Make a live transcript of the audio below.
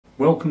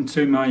Welcome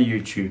to my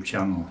YouTube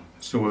channel.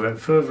 So without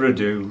further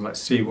ado,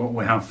 let's see what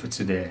we have for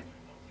today.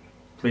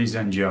 Please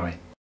enjoy.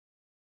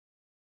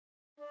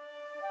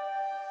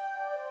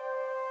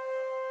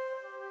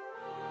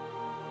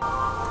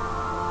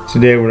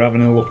 Today we're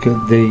having a look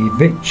at the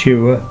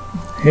Victure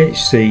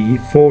HC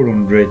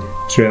 400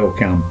 trail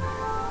cam,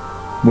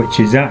 which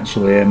is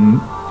actually a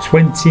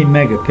 20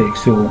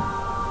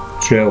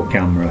 megapixel trail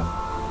camera.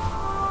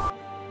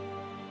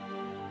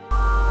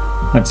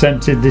 I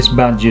tempted this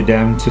badger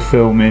down to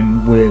film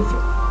him with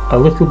a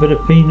little bit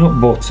of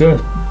peanut butter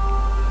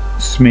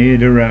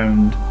smeared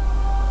around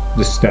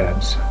the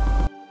steps.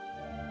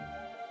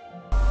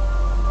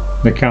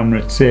 The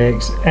camera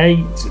takes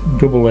 8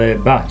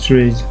 AA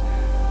batteries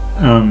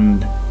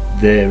and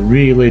they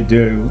really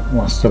do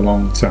last a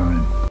long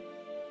time.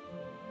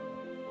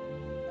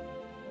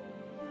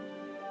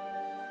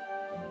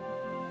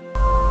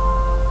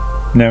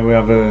 Now we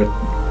have a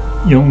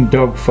young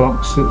dog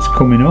fox that's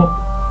coming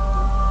up.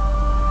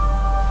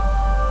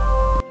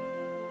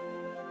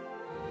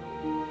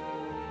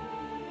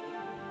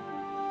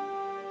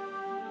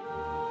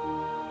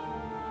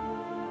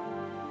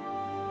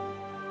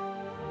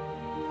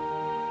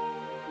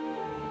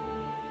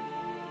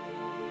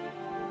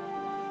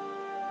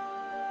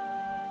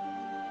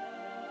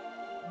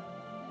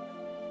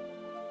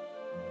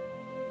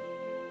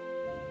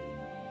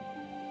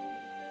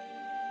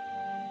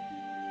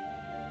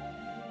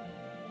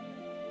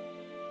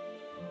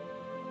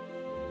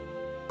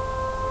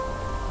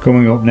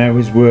 Coming up now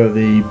is where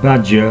the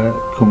badger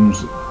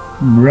comes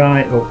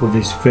right up with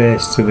his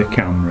face to the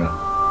camera.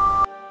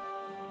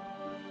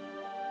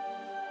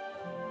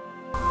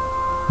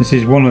 This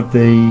is one of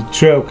the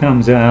trail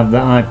cams I have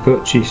that I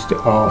purchased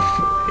off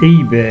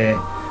eBay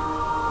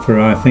for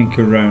I think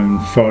around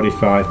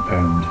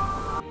 £45.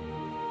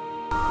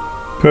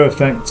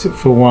 Perfect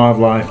for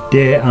wildlife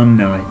day and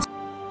night.